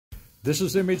This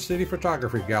is Image City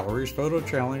Photography Gallery's Photo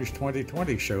Challenge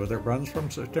 2020 show that runs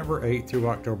from September 8 through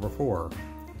October 4.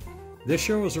 This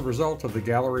show is a result of the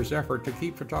gallery's effort to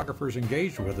keep photographers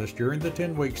engaged with us during the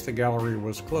 10 weeks the gallery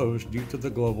was closed due to the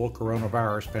global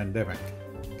coronavirus pandemic.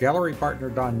 Gallery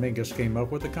partner Don Mingus came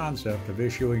up with the concept of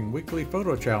issuing weekly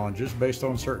photo challenges based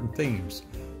on certain themes,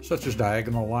 such as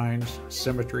diagonal lines,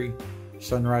 symmetry,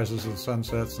 sunrises and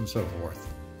sunsets, and so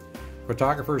forth.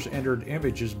 Photographers entered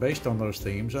images based on those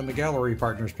themes, and the gallery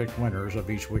partners picked winners of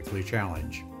each weekly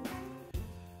challenge.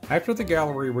 After the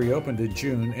gallery reopened in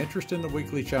June, interest in the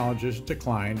weekly challenges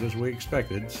declined as we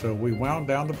expected, so we wound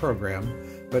down the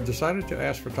program, but decided to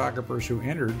ask photographers who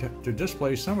entered to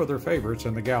display some of their favorites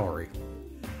in the gallery.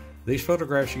 These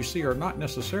photographs you see are not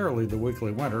necessarily the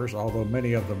weekly winners, although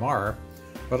many of them are,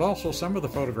 but also some of the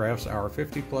photographs our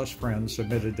 50-plus friends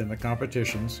submitted in the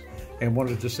competitions and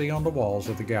wanted to see on the walls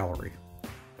of the gallery.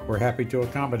 We're happy to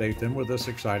accommodate them with this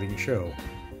exciting show.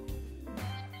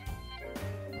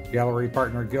 Gallery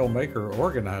partner Gil Maker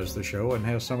organized the show and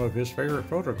has some of his favorite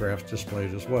photographs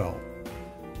displayed as well.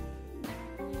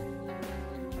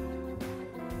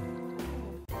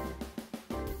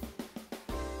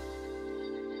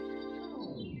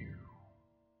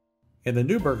 In the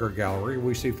Neuberger Gallery,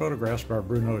 we see photographs by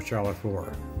Bruno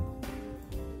Chalifort.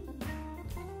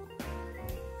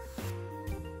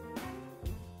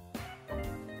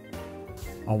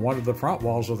 On one of the front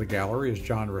walls of the gallery is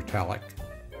John Retallack.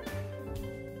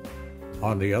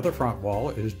 On the other front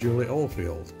wall is Julie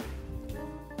Oldfield.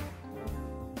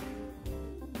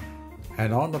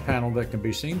 And on the panel that can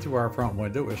be seen through our front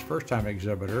window is first-time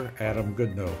exhibitor Adam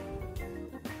Goodnow.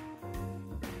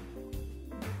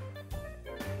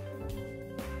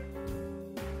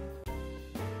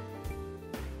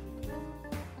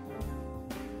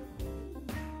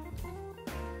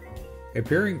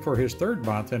 Appearing for his third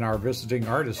month in our Visiting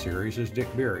Artist series is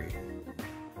Dick Beery.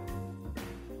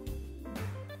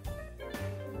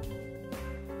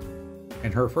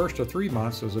 In her first of 3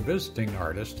 months as a visiting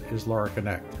artist is Laura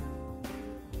Connect.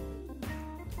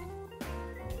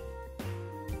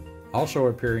 Also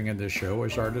appearing in this show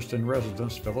is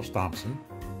artist-in-residence Phyllis Thompson,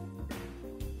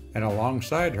 and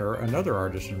alongside her another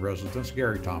artist-in-residence,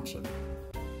 Gary Thompson.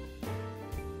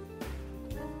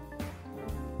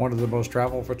 One of the most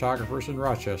traveled photographers in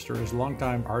Rochester is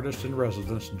longtime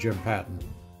artist-in-residence Jim Patton.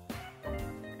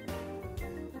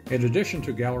 In addition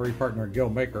to gallery partner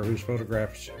Gil Maker, whose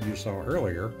photographs you saw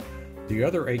earlier, the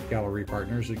other 8 gallery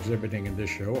partners exhibiting in this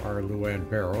show are Luann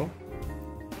Barrow,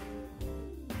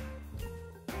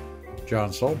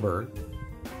 John Solberg,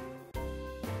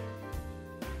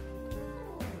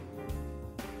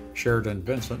 Sheridan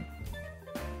Vincent,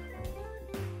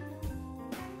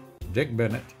 Dick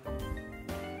Bennett,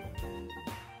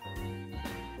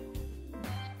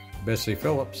 Bessie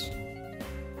Phillips,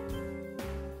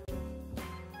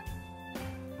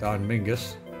 Don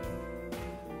Mingus,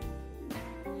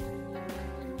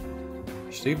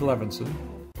 Steve Levinson,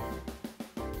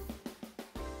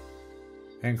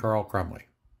 and Carl Crumley.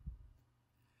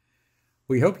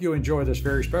 We hope you enjoy this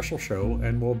very special show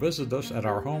and will visit us at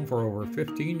our home for over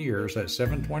 15 years at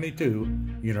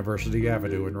 722 University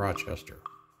Avenue in Rochester.